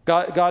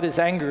 God is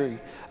angry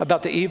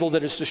about the evil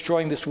that is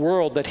destroying this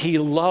world that he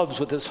loves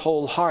with his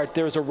whole heart.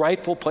 There is a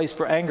rightful place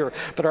for anger,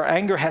 but our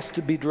anger has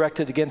to be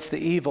directed against the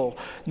evil,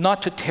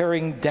 not to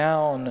tearing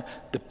down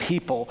the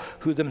people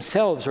who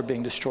themselves are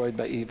being destroyed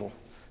by evil.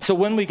 So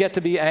when we get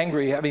to be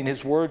angry, I mean,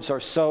 his words are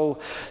so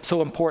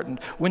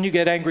important. When you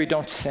get angry,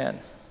 don't sin.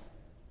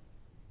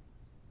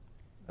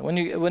 When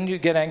you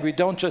get angry,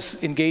 don't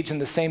just engage in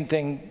the same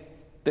thing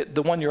that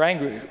the one you're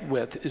angry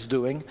with is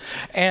doing.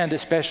 And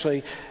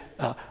especially,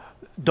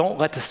 don't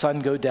let the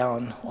sun go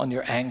down on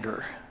your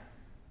anger.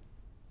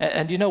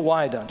 And you know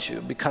why, don't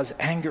you? Because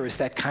anger is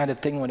that kind of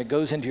thing, when it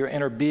goes into your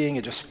inner being,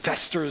 it just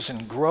festers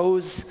and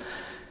grows,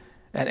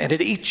 and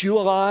it eats you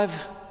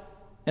alive,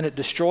 and it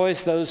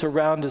destroys those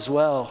around as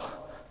well.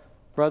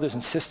 Brothers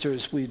and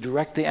sisters, we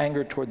direct the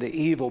anger toward the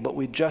evil, but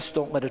we just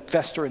don't let it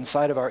fester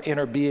inside of our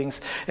inner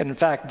beings. And in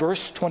fact,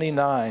 verse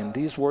 29,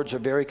 these words are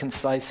very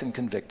concise and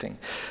convicting.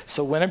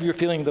 So whenever you're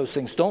feeling those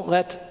things, don't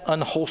let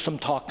unwholesome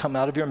talk come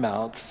out of your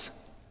mouths.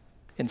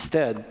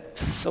 Instead,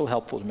 so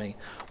helpful to me,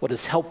 what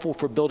is helpful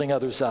for building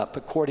others up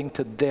according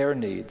to their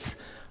needs,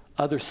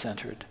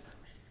 other-centered.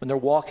 When they're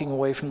walking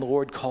away from the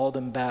Lord, call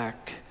them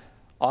back.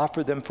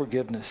 Offer them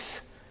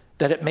forgiveness,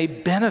 that it may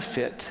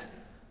benefit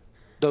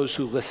those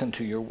who listen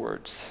to your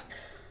words.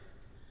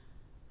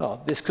 Oh,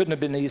 this couldn't have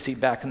been easy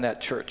back in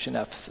that church in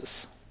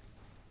Ephesus.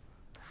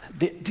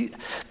 Do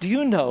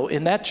you know,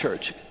 in that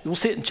church, we'll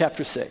see it in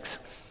chapter 6,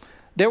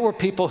 there were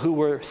people who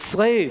were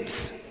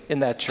slaves in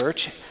that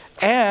church,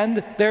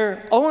 and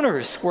their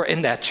owners were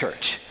in that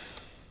church.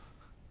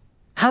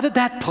 How did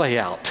that play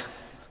out?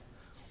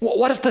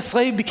 What if the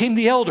slave became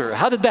the elder?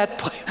 How did that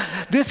play?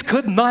 This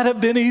could not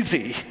have been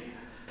easy.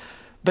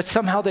 But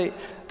somehow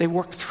they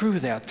worked through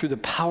that, through the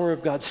power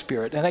of God's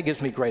Spirit. And that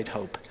gives me great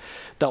hope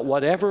that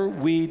whatever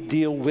we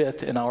deal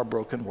with in our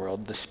broken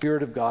world, the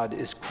Spirit of God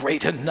is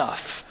great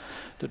enough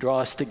to draw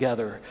us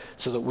together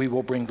so that we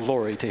will bring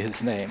glory to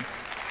his name.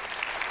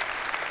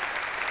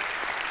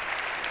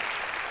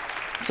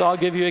 So I'll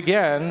give you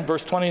again,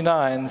 verse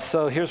 29.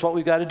 So here's what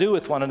we've got to do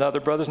with one another,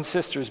 brothers and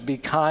sisters. Be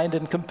kind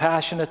and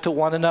compassionate to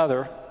one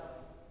another,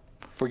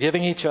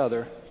 forgiving each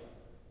other.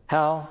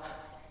 How?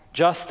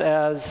 Just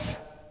as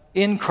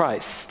in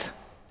Christ,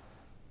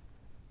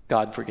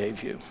 God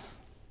forgave you.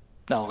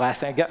 Now, last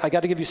thing, I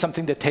got to give you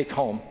something to take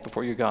home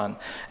before you're gone.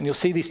 And you'll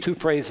see these two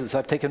phrases.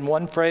 I've taken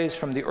one phrase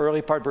from the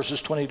early part,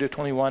 verses 20 to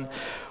 21,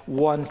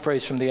 one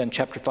phrase from the end,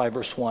 chapter 5,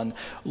 verse 1.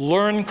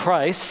 Learn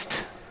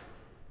Christ.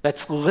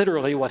 That's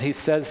literally what he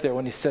says there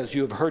when he says,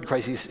 you have heard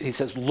Christ. He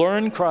says,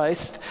 learn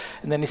Christ.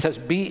 And then he says,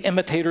 be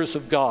imitators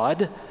of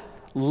God,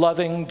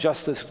 loving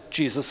just as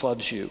Jesus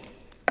loves you.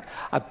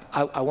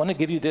 I want to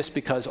give you this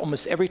because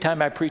almost every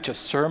time I preach a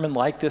sermon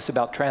like this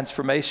about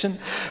transformation,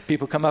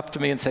 people come up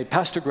to me and say,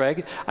 Pastor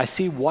Greg, I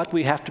see what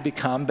we have to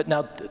become, but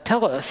now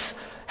tell us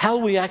how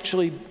we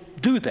actually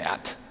do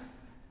that.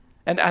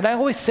 And I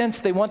always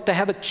sense they want to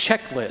have a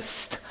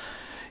checklist,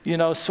 you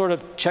know, sort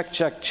of check,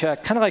 check,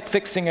 check, kind of like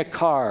fixing a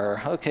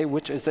car. Okay,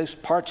 is this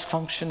parts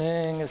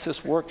functioning? Is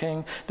this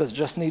working? Does it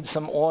just need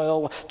some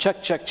oil?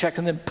 Check, check, check,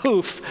 and then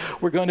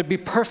poof, we're going to be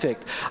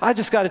perfect. I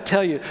just got to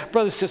tell you,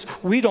 brothers and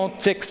sisters, we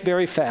don't fix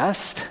very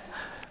fast.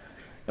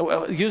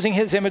 Using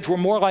his image, we're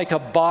more like a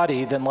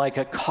body than like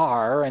a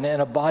car. And in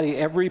a body,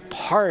 every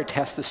part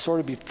has to sort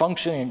of be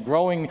functioning and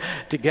growing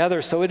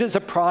together. So it is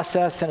a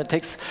process, and it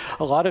takes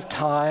a lot of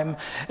time.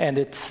 And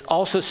it's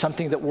also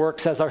something that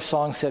works, as our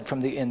song said, from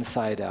the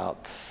inside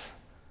out.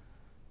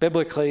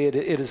 Biblically, it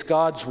is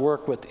God's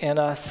work within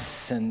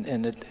us, and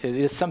it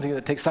is something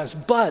that takes time.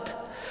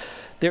 But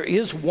there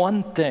is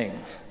one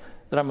thing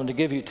that I'm going to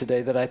give you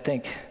today that I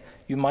think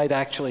you might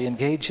actually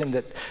engage in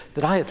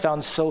that I have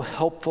found so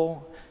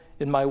helpful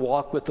in my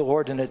walk with the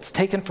Lord, and it's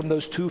taken from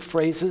those two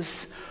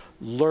phrases: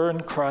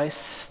 learn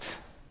Christ,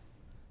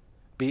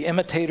 be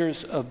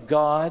imitators of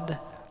God,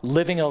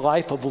 living a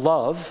life of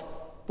love.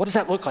 What does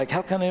that look like?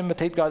 How can I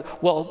imitate God?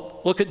 Well,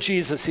 look at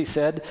Jesus, he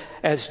said,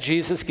 as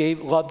Jesus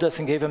loved us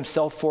and gave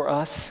himself for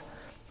us.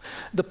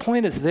 The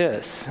point is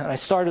this, and I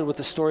started with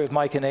the story of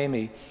Mike and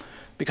Amy,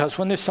 because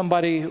when there's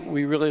somebody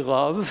we really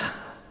love,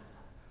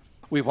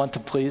 we want to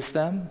please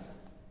them.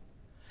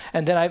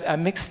 And then I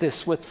mixed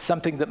this with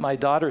something that my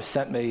daughter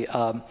sent me.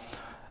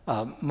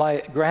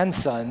 My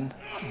grandson,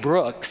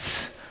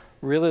 Brooks,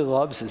 really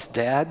loves his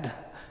dad,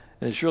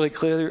 and it's really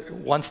clear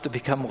wants to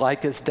become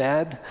like his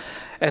dad.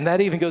 And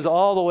that even goes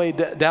all the way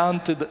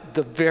down to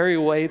the very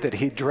way that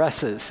he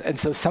dresses. And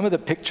so some of the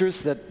pictures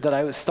that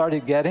I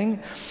started getting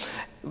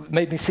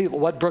made me see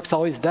what Brooks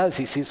always does.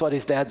 He sees what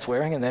his dad's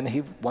wearing, and then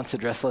he wants to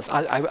dress less.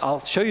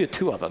 I'll show you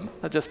two of them,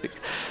 just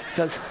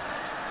because...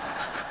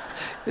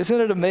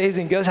 Isn't it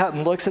amazing? Goes out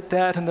and looks at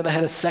that, and then I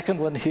had a second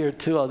one here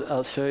too.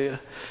 I'll show you.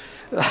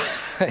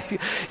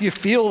 You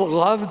feel the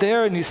love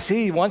there, and you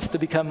see he wants to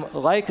become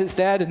like his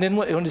dad. And then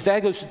when his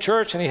dad goes to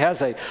church and he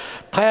has a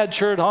plaid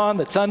shirt on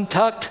that's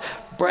untucked,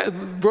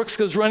 Brooks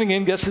goes running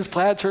in, gets his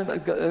plaid shirt,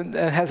 and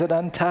has it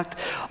untucked.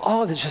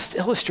 Oh, this just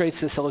illustrates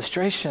this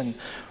illustration.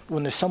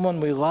 When there's someone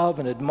we love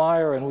and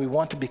admire and we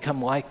want to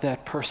become like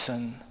that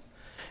person,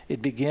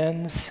 it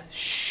begins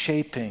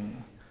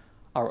shaping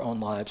our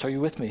own lives. Are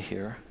you with me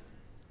here?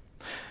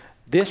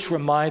 This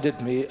reminded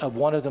me of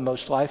one of the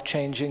most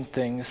life-changing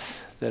things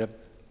that a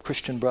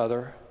Christian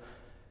brother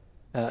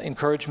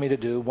encouraged me to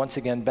do, once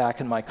again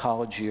back in my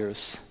college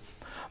years.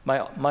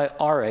 My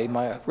RA,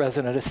 my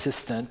resident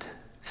assistant,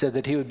 said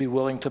that he would be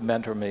willing to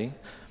mentor me.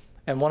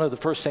 And one of the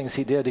first things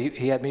he did,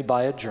 he had me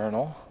buy a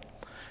journal.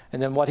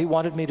 And then what he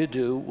wanted me to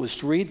do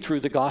was read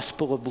through the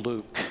Gospel of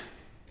Luke.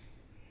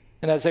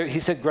 And he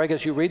said, Greg,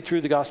 as you read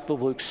through the Gospel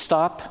of Luke,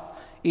 stop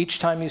each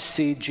time you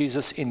see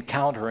Jesus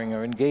encountering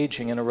or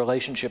engaging in a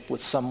relationship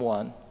with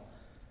someone.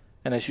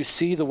 And as you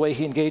see the way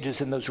he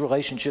engages in those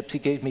relationships, he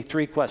gave me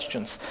 3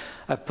 questions.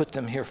 I've put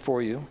them here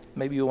for you.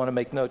 Maybe you want to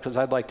make note, because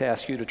I'd like to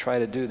ask you to try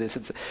to do this.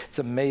 It's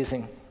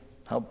amazing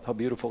how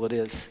beautiful it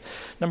is.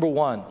 Number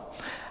 1,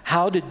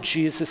 how did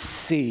Jesus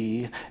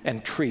see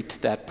and treat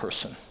that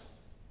person?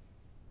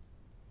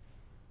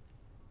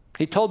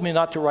 He told me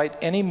not to write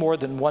any more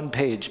than 1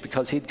 page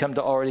because he'd come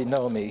to already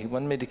know me. He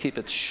wanted me to keep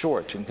it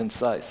short and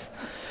concise.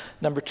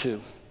 Number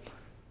 2,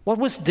 what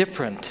was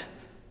different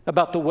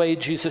about the way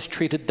Jesus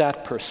treated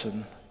that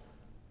person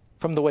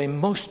from the way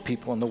most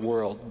people in the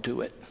world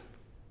do it?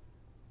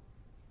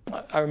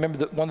 I remember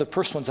that one of the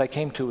first ones I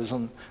came to was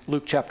in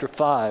Luke chapter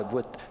 5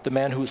 with the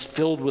man who was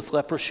filled with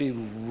leprosy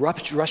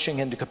rushing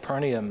into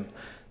Capernaum.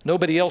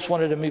 Nobody else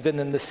wanted him even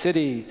in the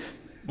city,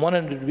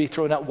 wanted him to be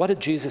thrown out. What did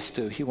Jesus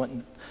do? He went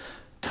and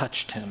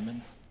touched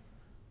him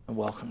and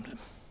welcomed him.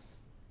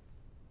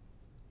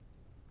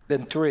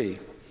 Then 3,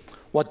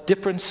 what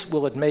difference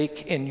will it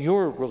make in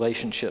your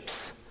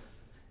relationships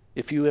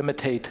if you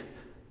imitate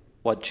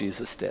what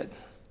Jesus did?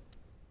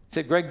 I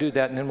said, Greg, do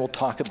that, and then we'll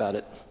talk about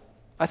it.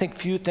 I think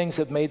few things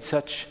have made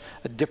such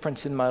a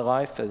difference in my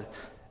life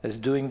as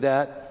doing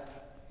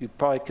that. You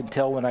probably can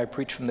tell when I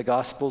preach from the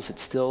Gospels, it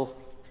still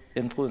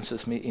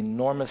influences me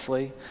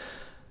enormously.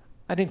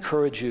 I'd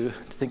encourage you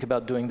to think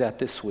about doing that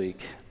this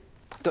week.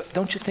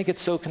 Don't you think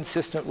it's so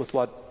consistent with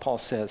what Paul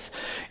says?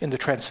 In the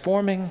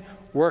transforming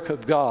work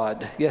of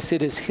God, yes,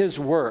 it is his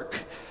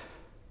work,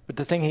 but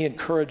the thing he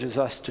encourages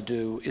us to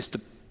do is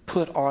to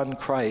put on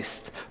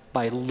Christ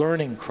by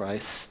learning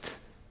Christ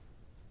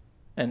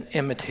and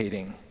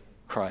imitating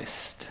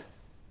Christ.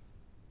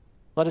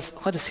 Let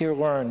us here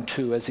learn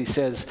too, as he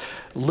says,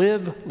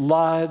 live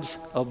lives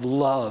of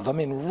love. I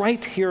mean,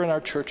 right here in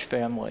our church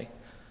family.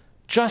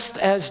 Just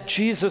as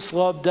Jesus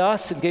loved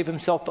us and gave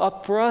himself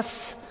up for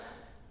us,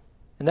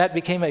 and that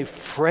became a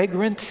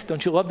fragrant,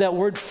 don't you love that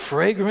word,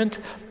 fragrant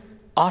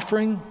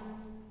offering?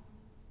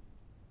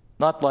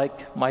 Not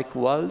like Mike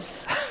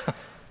was,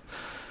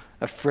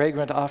 a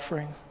fragrant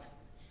offering.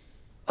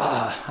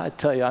 I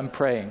tell you, I'm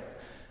praying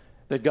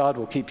that God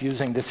will keep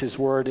using this, his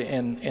word,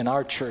 in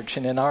our church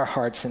and in our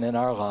hearts and in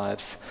our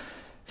lives,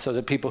 so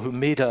that people who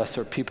meet us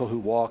or people who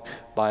walk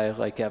by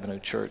Lake Avenue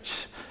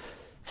Church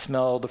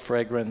smell the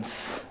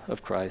fragrance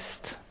of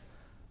Christ,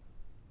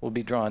 will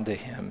be drawn to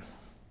him.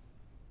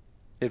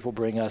 It will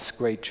bring us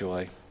great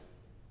joy.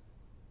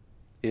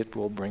 It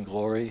will bring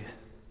glory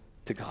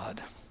to God.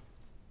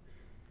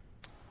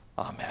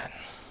 Amen.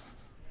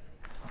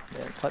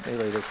 Amen. Let me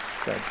lead us.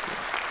 Thank you.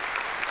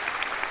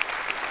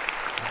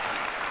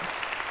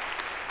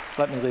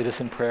 Let me lead us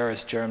in prayer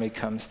as Jeremy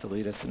comes to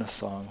lead us in a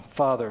song.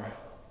 Father,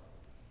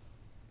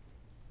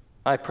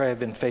 I pray I've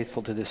been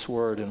faithful to this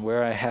word, and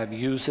where I have,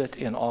 use it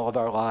in all of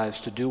our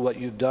lives to do what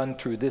you've done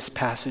through this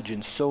passage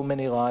in so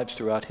many lives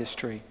throughout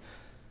history,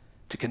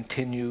 to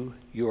continue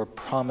your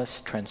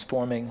promised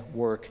transforming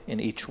work in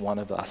each one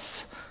of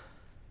us.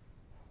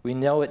 We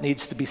know it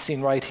needs to be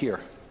seen right here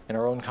in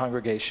our own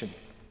congregation.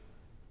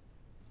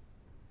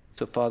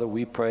 So, Father,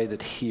 we pray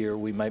that here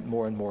we might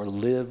more and more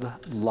live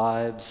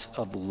lives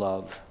of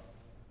love,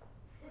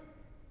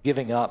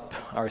 giving up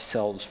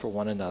ourselves for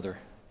one another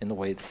in the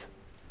ways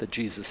that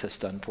Jesus has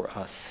done for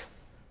us.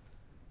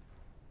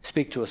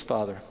 Speak to us,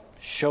 Father.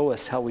 Show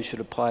us how we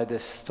should apply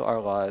this to our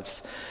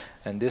lives.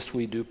 And this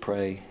we do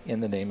pray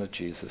in the name of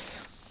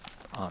Jesus.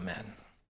 Amen.